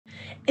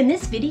In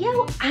this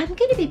video, I'm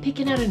going to be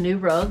picking out a new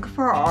rug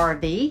for our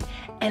RV,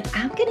 and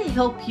I'm going to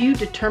help you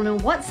determine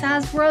what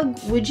size rug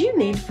would you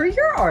need for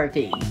your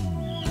RV.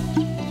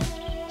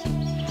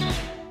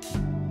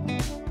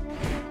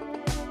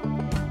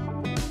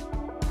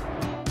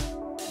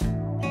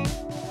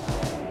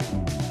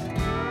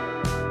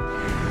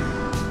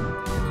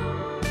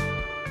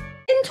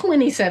 In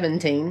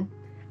 2017,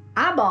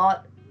 I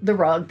bought the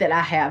rug that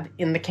I have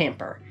in the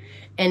camper,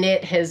 and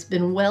it has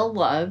been well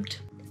loved.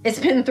 It's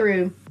been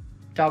through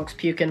dogs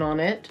puking on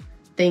it,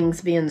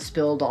 things being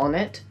spilled on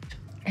it,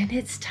 and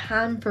it's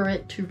time for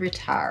it to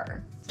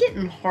retire. It's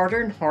getting harder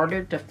and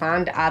harder to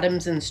find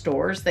items in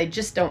stores. They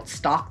just don't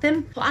stock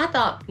them. So I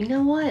thought, you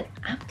know what?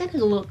 I'm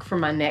gonna look for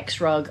my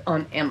next rug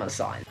on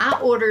Amazon. I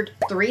ordered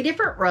 3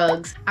 different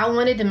rugs. I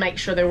wanted to make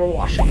sure they were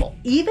washable.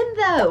 Even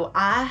though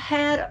I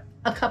had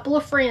a couple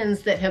of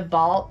friends that had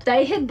bought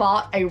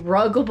a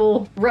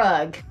ruggable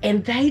rug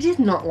and they did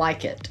not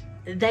like it.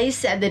 They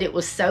said that it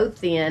was so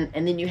thin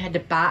and then you had to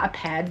buy a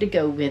pad to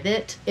go with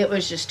it. It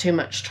was just too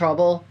much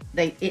trouble.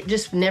 It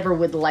just never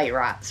would lay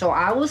right. So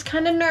I was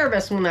kind of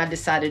nervous when I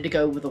decided to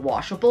go with a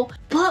washable.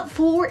 But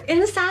for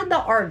inside the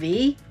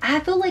RV,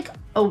 I feel like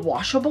a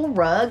washable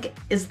rug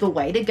is the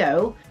way to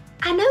go.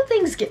 I know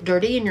things get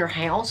dirty in your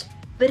house,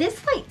 but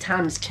it's like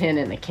times 10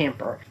 in a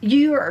camper.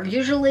 You are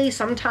usually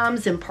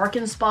sometimes in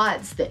parking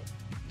spots that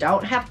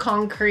don't have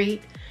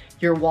concrete.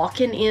 You're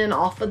walking in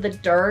off of the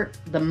dirt,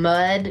 the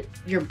mud,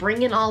 you're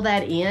bringing all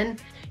that in.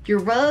 Your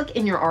rug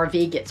in your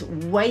RV gets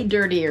way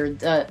dirtier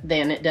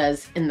than it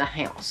does in the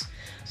house.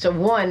 So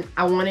one,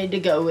 I wanted to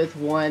go with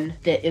one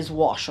that is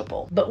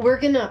washable. But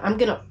I'm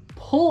gonna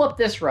pull up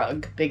this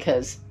rug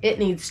because it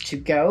needs to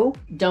go.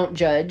 Don't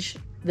judge.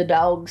 The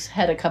dogs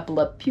had a couple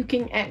of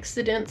puking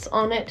accidents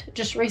on it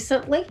just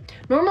recently.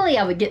 Normally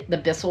I would get the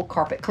Bissell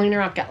carpet cleaner.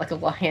 I've got like a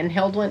little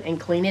handheld one and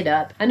clean it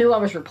up. I knew I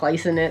was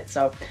replacing it,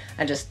 so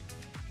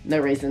no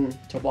reason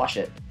to wash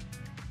it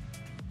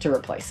to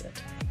replace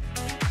it.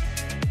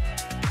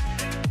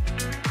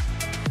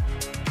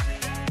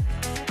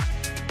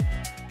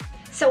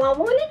 So I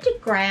wanted to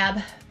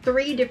grab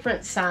 3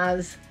 different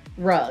size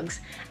rugs.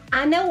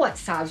 I know what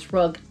size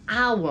rug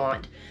I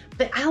want,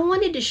 but I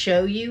wanted to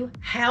show you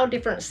how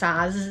different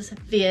sizes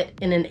fit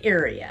in an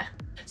area.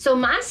 So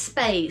my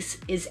space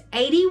is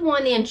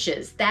 81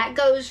 inches. That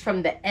goes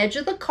from the edge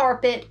of the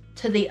carpet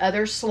to the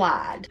other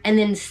slide, and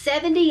then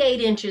 78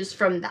 inches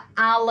from the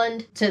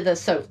island to the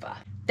sofa.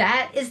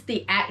 That is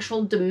the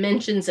actual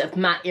dimensions of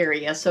my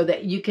area so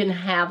that you can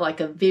have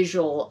like a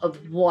visual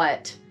of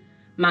what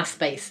my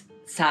space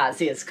size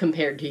is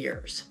compared to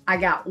yours. I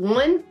got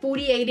one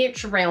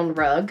 48-inch round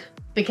rug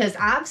because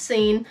I've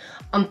seen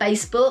on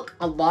Facebook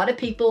a lot of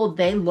people,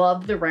 they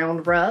love the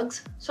round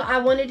rugs. So I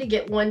wanted to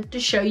get one to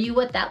show you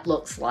what that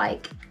looks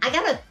like. I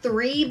got a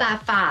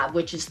 3x5,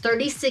 which is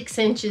 36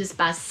 inches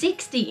by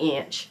 60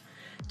 inch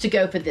to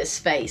go for this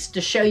space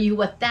to show you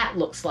what that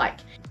looks like.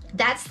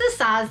 That's the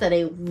size that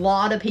a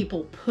lot of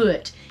people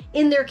put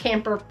in their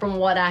camper from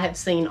what I have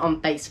seen on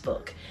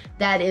Facebook.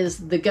 That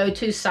is the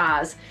go-to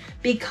size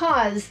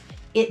because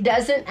it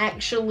doesn't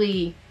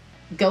actually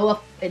go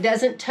up, it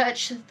doesn't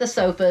touch the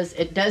sofas,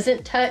 it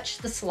doesn't touch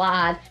the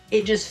slide,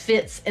 it just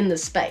fits in the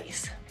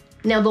space.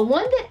 Now the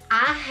one that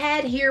I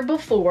had here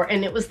before,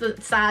 and it was the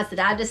size that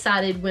I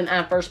decided when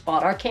I first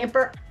bought our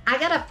camper, I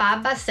got a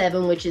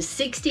 5x7, which is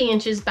 60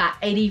 inches by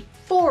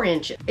 84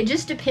 inches. It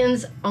just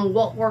depends on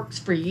what works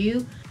for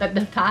you, but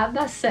the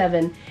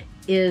 5x7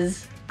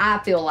 is, I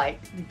feel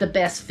like, the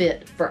best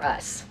fit for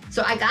us.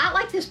 So I got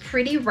like this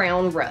pretty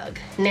round rug.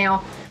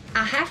 Now,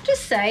 I have to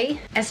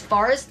say, as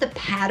far as the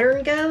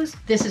pattern goes,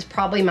 this is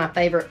probably my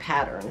favorite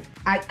pattern.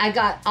 I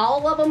got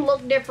all of them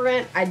look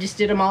different. I just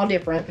did them all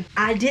different.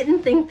 I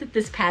didn't think that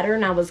this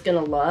pattern I was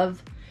gonna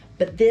love,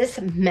 but this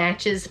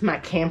matches my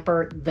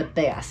camper the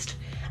best.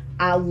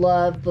 I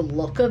love the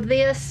look of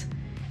this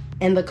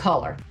and the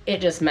color. It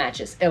just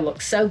matches. It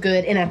looks so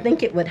good, and I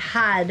think it would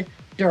hide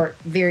dirt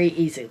very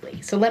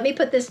easily. So let me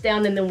put this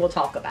down and then we'll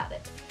talk about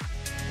it.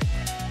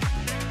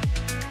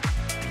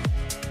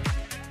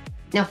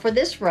 Now for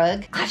this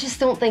rug, I just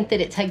don't think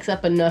that it takes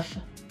up enough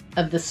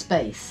of the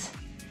space.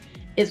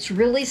 It's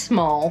really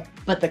small,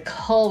 but the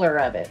color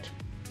of it,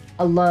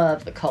 I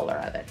love the color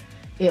of it.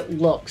 It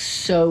looks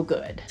so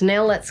good. So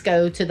now let's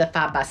go to the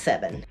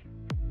 5x7.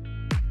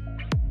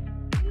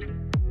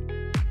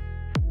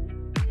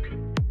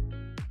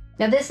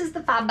 Now this is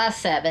the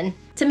 5x7.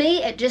 To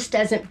me, it just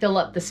doesn't fill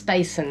up the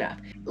space enough.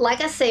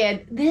 Like I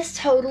said, this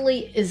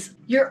totally is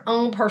your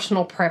own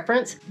personal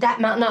preference. That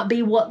might not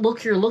be what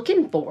look you're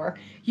looking for.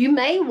 You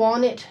may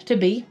want it to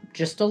be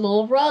just a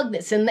little rug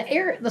that's in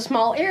the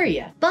small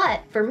area.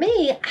 But for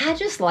me, I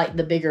just like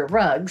the bigger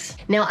rugs.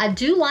 Now I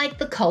do like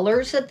the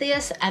colors of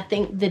this. I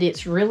think that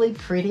it's really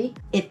pretty.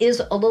 It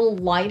is a little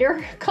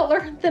lighter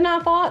color than I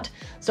thought,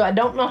 so I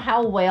don't know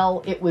how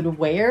well it would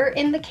wear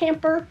in the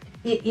camper.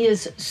 It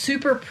is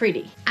super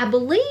pretty. I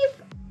believe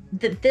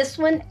that this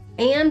one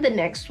and the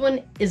next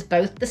one is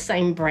both the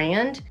same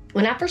brand.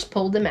 When I first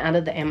pulled them out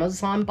of the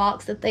Amazon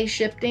box that they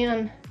shipped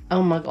in,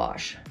 oh my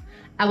gosh,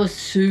 I was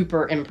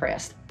super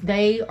impressed.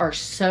 They are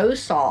so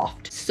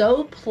soft,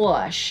 so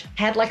plush,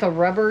 had like a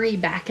rubbery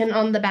backing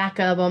on the back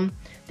of them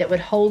that would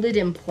hold it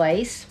in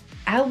place.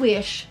 I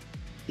wish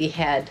we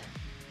had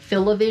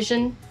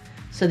Feel-O-Vision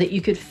so that you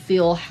could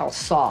feel how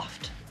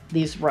soft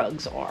these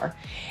rugs are.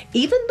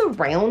 Even the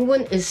round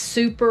one is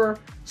super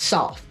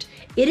soft.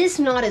 It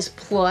is not as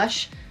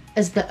plush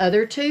as the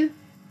other two,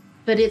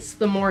 but it's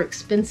the more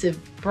expensive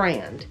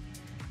brand.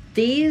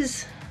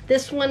 This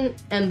one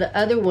and the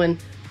other one,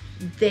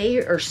 they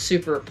are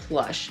super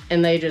plush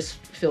and they just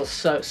feel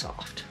so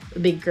soft.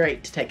 It'd be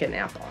great to take a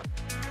nap on.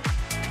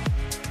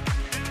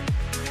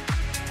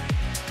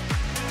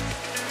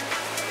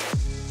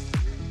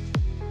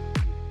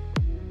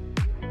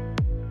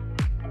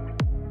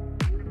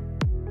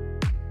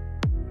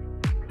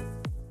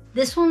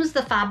 This one was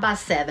the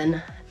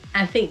 5x7.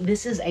 I think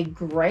this is a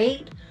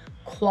great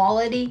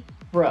quality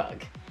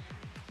rug.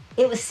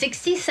 It was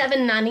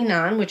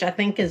 $67.99, which I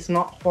think is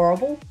not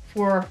horrible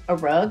for a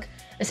rug,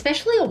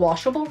 especially a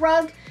washable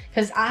rug,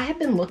 because I have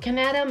been looking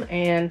at them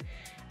and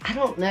I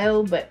don't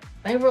know, but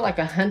they were like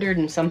 $100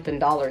 and something,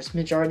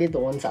 majority of the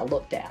ones I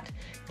looked at.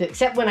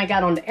 Except when I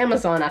got onto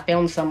Amazon, I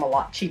found some a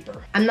lot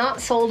cheaper. I'm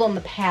not sold on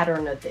the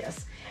pattern of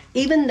this,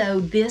 even though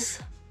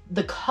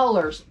the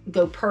colors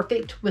go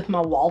perfect with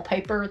my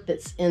wallpaper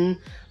that's in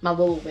my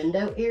little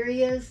window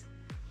areas.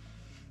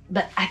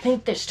 But I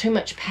think there's too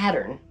much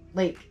pattern.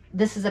 Like,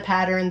 this is a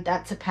pattern,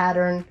 that's a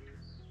pattern.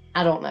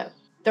 I don't know.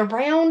 The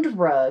round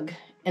rug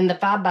in the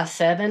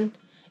 5x7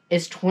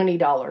 is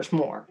 $20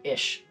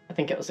 more-ish. I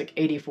think it was like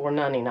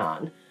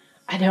 $84.99.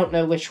 I don't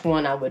know which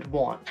one I would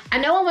want. I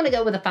know I want to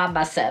go with a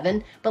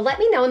 5x7, but let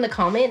me know in the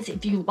comments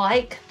if you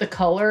like the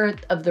color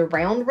of the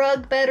round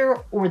rug better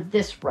or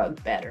this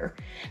rug better.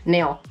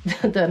 Now,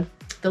 the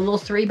little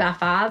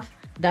 3x5,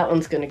 that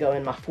one's gonna go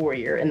in my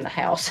foyer in the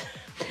house.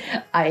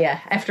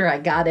 After I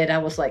got it, I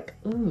was like,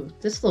 ooh,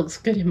 this looks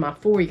good in my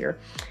foyer.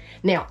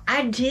 Now,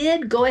 I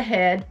did go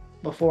ahead,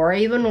 before I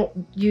even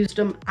used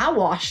them, I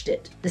washed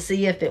it to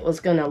see if it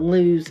was gonna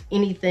lose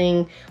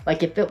anything,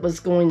 like if it was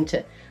going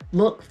to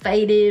look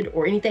faded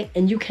or anything,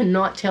 and you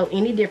cannot tell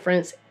any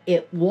difference.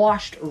 It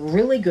washed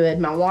really good.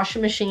 My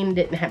washing machine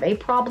didn't have a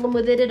problem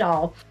with it at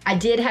all. I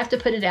did have to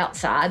put it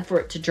outside for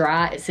it to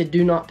dry. It said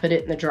do not put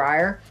it in the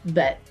dryer,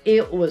 but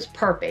it was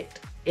perfect.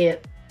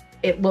 It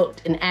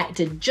looked and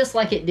acted just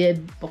like it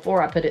did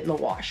before I put it in the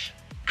wash.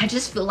 I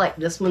just feel like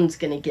this one's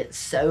gonna get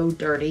so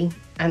dirty.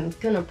 I'm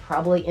gonna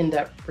probably end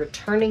up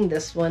returning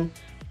this one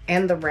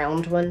and the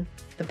round one.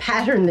 The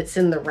pattern that's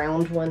in the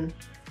round one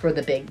for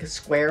the big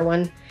square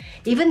one.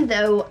 Even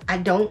though I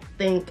don't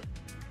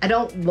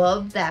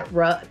love that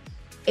rug,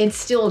 it's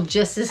still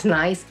just as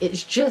nice.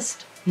 It's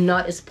just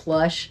not as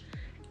plush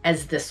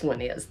as this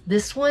one is.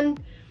 This one,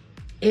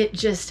 it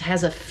just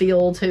has a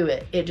feel to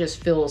it. It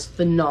just feels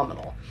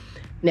phenomenal.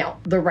 Now,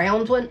 the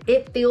round one,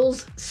 it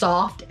feels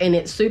soft and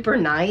it's super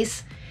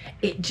nice.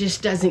 It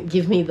just doesn't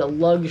give me the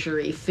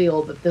luxury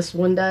feel that this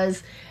one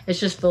does. It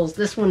just feels,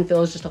 this one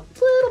feels just a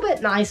little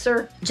bit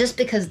nicer just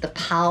because the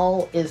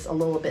pile is a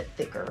little bit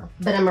thicker.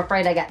 But I'm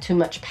afraid I got too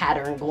much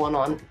pattern going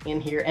on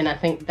in here, and I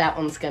think that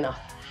one's gonna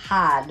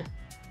hide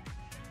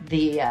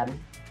the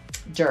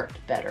dirt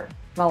better.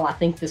 While I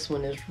think this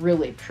one is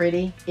really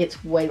pretty,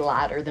 it's way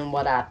lighter than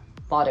what I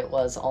thought it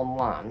was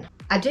online.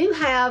 I do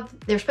have,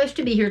 they're supposed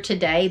to be here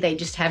today, they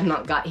just have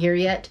not got here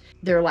yet.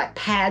 They're like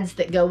pads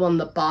that go on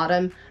the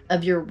bottom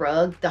of your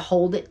rug to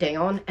hold it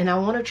down, and I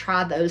want to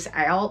try those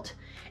out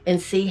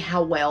and see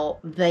how well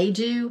they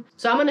do.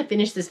 So I'm going to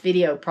finish this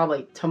video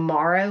probably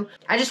tomorrow.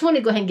 I just want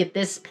to go ahead and get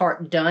this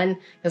part done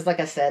because, like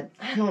I said,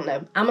 I don't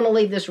know. I'm going to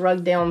leave this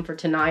rug down for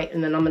tonight,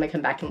 and then I'm going to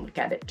come back and look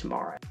at it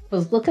tomorrow. I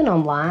was looking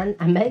online.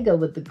 I may go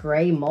with the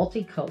gray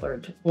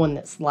multicolored one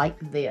that's like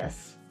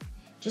this,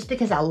 just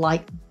because I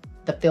like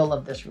the feel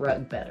of this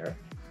rug better.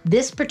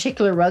 This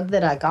particular rug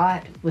that I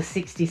got was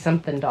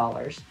 $60-something.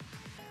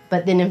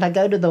 But then if I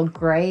go to the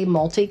gray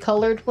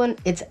multicolored one,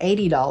 it's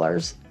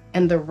 $80.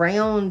 And the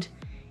round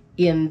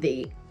in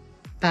the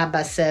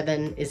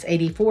 5x7 is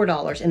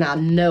 $84. And I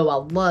know I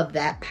love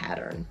that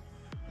pattern.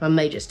 I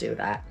may just do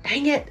that.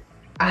 Dang it.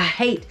 I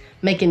hate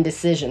making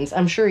decisions.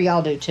 I'm sure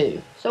y'all do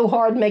too. So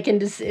hard making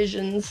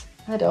decisions.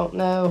 I don't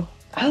know.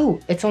 Oh,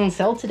 it's on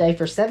sale today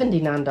for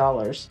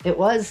 $79. It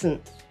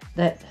wasn't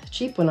that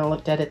cheap when I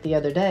looked at it the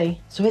other day.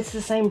 So it's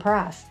the same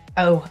price.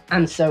 Oh,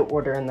 I'm so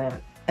ordering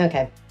that.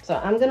 Okay, so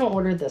I'm gonna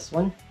order this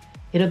one.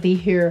 It'll be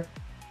here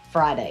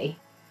Friday.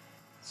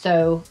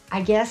 So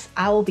I guess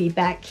I will be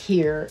back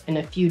here in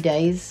a few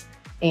days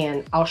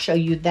and I'll show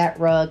you that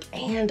rug,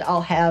 and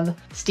I'll have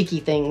sticky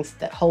things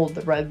that hold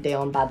the rug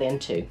down by then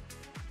too.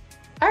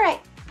 All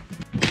right,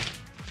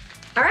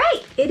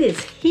 it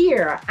is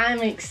here.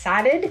 I'm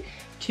excited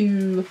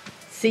to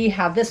see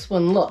how this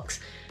one looks.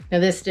 Now,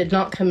 this did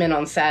not come in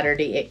on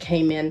Saturday. It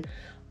came in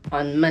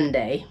on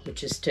Monday,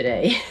 which is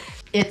today.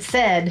 It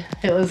said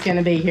it was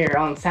gonna be here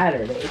on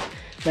Saturday,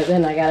 but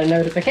then I got a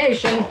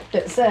notification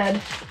that said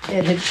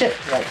it had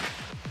shipped late.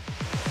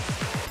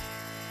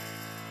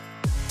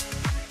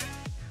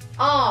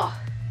 Oh,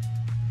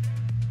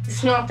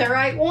 It's not the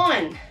right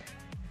one.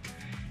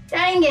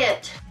 Dang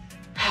it.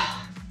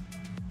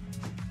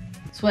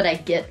 That's what I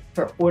get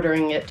for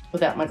ordering it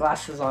without my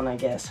glasses on, I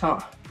guess,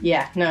 huh?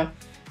 Yeah, no.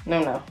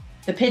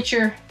 The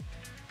picture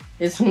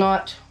is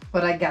not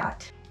what I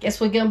got. Guess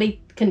we're gonna be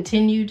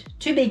continued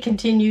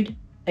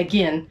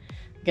again.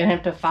 I'm gonna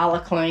have to file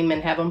a claim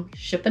and have them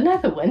ship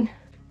another one.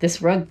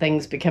 This rug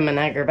thing's become an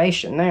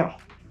aggravation now.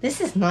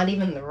 This is not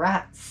even the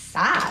right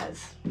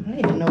size. I don't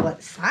even know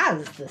what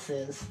size this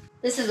is.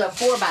 This is a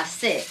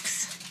 4x6.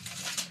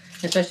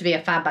 It's supposed to be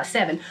a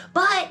 5x7.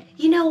 But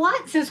you know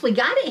what? Since we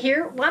got it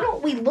here, why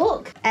don't we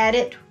look at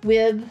it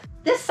with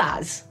this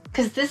size?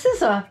 Because this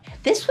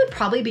would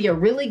probably be a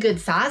really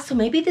good size, so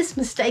maybe this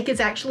mistake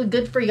is actually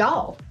good for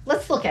y'all.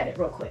 Let's look at it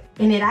real quick.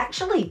 And it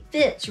actually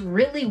fits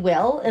really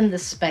well in the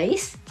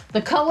space.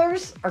 The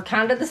colors are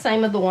kind of the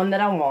same as the one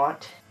that I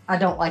want. I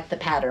don't like the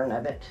pattern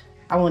of it.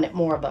 I want it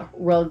more of a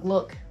rug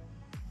look.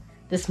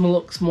 This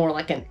looks more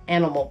like an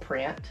animal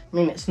print. I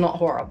mean, it's not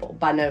horrible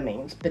by no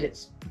means, but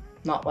it's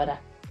not what I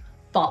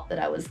thought that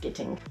I was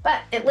getting.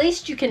 But at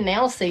least you can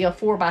now see a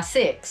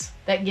 4x6.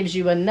 That gives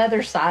you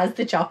another size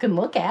that y'all can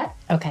look at.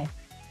 Okay.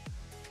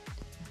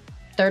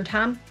 Third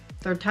time.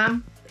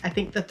 I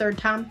think the third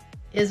time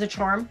is a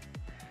charm.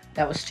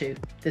 That was 2.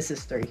 This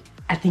is 3.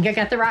 I think I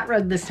got the right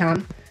rug this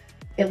time.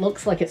 It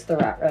looks like it's the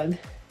right rug.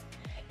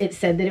 It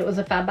said that it was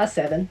a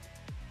 5x7.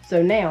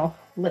 So now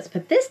let's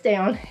put this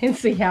down and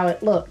see how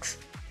it looks.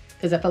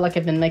 Because I feel like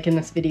I've been making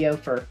this video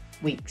for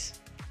weeks,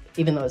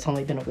 even though it's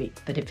only been a week,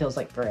 but it feels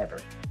like forever.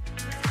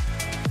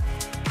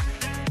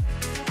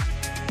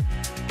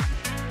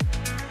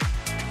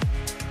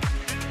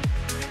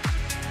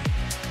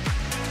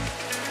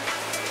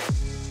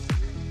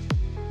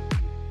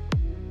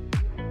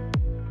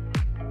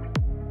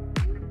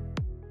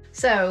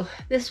 So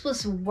this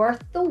was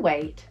worth the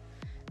wait.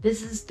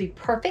 This is the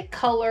perfect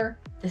color.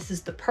 This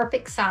is the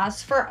perfect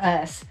size for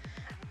us.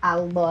 I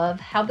love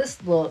how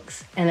this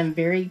looks and I'm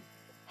very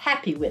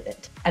happy with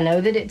it. I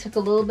know that it took a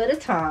little bit of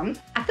time.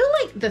 I feel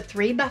like the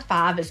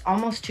 3x5 is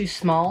almost too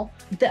small.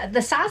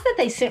 The size that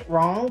they sent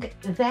wrong,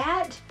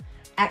 that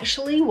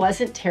actually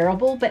wasn't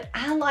terrible, but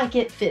I like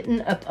it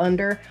fitting up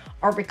under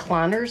our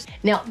recliners.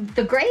 Now,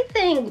 the great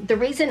thing, the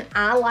reason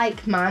I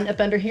like mine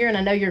up under here, and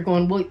I know you're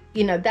going, well,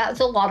 you know, that's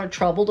a lot of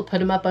trouble to put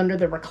them up under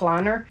the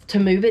recliner to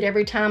move it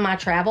every time I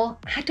travel.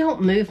 I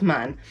don't move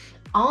mine.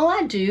 All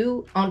I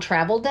do on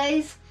travel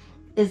days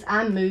is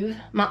I move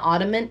my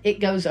ottoman. It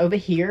goes over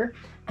here,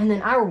 and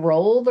then I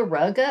roll the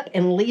rug up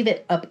and leave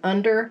it up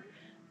under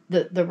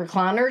the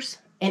recliners,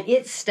 and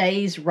it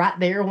stays right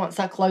there once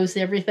I close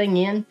everything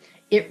in.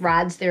 It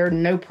rides there,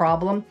 no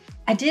problem.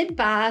 I did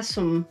buy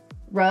some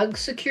rug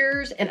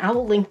secures, and I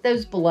will link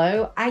those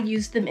below. I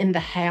use them in the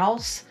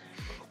house,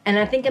 and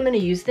I think I'm going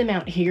to use them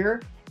out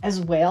here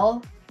as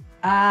well.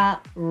 I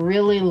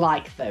really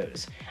like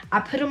those. I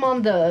put them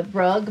on the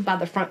rug by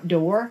the front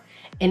door,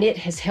 and it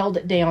has held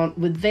it down.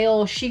 With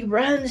Vail, she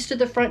runs to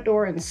the front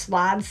door and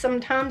slides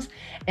sometimes,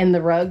 and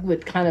the rug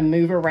would kind of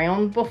move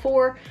around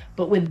before,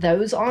 but with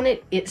those on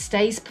it, it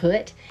stays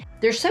put.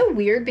 They're so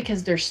weird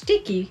because they're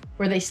sticky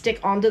where they stick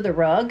onto the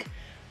rug,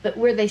 but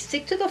where they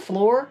stick to the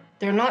floor,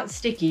 they're not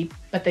sticky,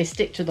 but they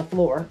stick to the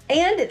floor.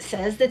 And it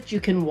says that you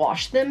can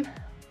wash them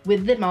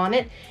with them on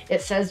it.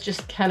 It says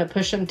just kind of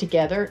push them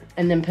together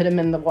and then put them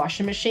in the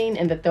washing machine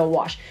and that they'll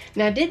wash.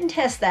 Now, I didn't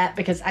test that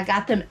because I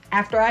got them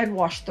after I had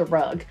washed the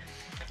rug.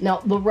 Now,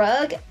 the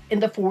rug in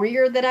the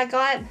foyer that I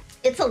got,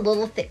 it's a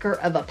little thicker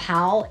of a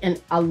pile, and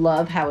I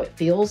love how it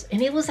feels.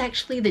 And it was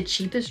actually the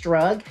cheapest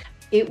rug.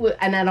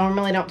 And I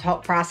normally don't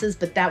talk prices,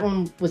 but that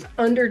one was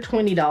under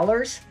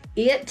 $20.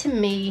 It, to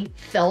me,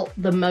 felt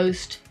the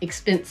most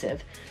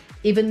expensive,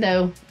 even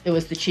though it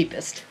was the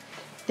cheapest.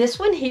 This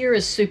one here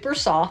is super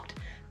soft.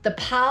 The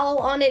pile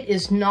on it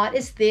is not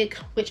as thick,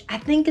 which I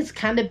think is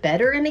kind of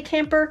better in a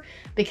camper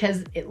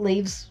because it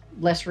leaves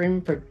less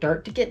room for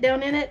dirt to get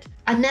down in it.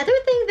 Another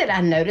thing that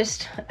I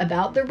noticed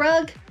about the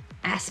rug,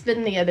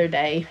 Aspen the other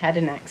day had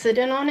an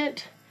accident on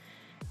it.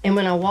 And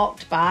when I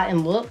walked by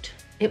and looked,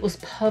 it was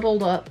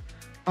puddled up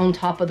on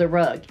top of the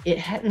rug. It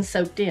hadn't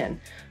soaked in.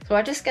 So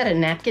I just got a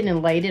napkin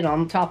and laid it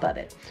on top of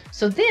it.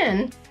 So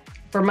then,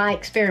 for my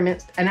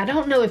experiments, and I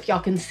don't know if y'all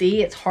can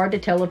see, it's hard to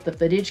tell if the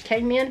footage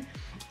came in.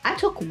 I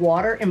took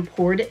water and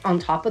poured it on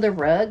top of the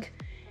rug,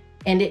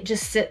 and it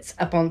just sits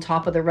up on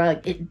top of the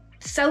rug. It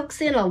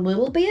soaks in a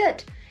little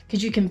bit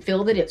because you can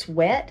feel that it's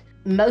wet.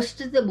 Most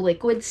of the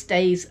liquid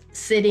stays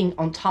sitting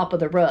on top of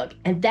the rug,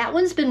 and that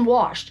one's been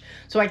washed.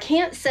 So I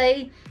can't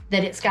say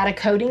that it's got a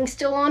coating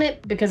still on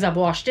it because I've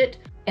washed it,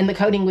 and the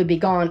coating would be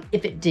gone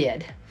if it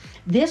did.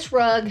 This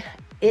rug,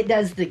 it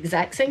does the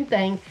exact same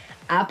thing.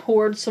 I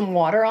poured some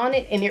water on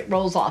it and it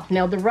rolls off.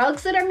 Now the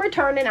rugs that I'm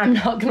returning, I'm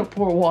not gonna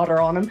pour water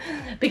on them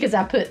because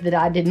I put that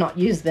I did not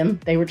use them.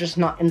 They were just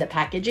not in the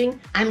packaging.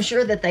 I'm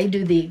sure that they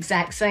do the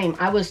exact same.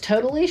 I was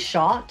totally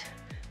shocked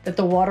that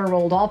the water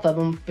rolled off of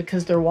them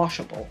because they're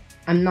washable.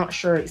 I'm not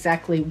sure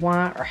exactly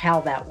why or how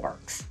that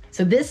works.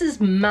 So this is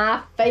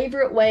my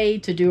favorite way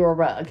to do a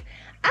rug.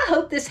 I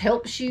hope this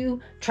helps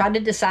you try to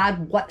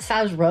decide what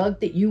size rug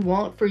that you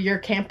want for your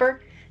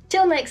camper.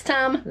 Till next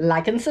time,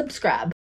 like and subscribe.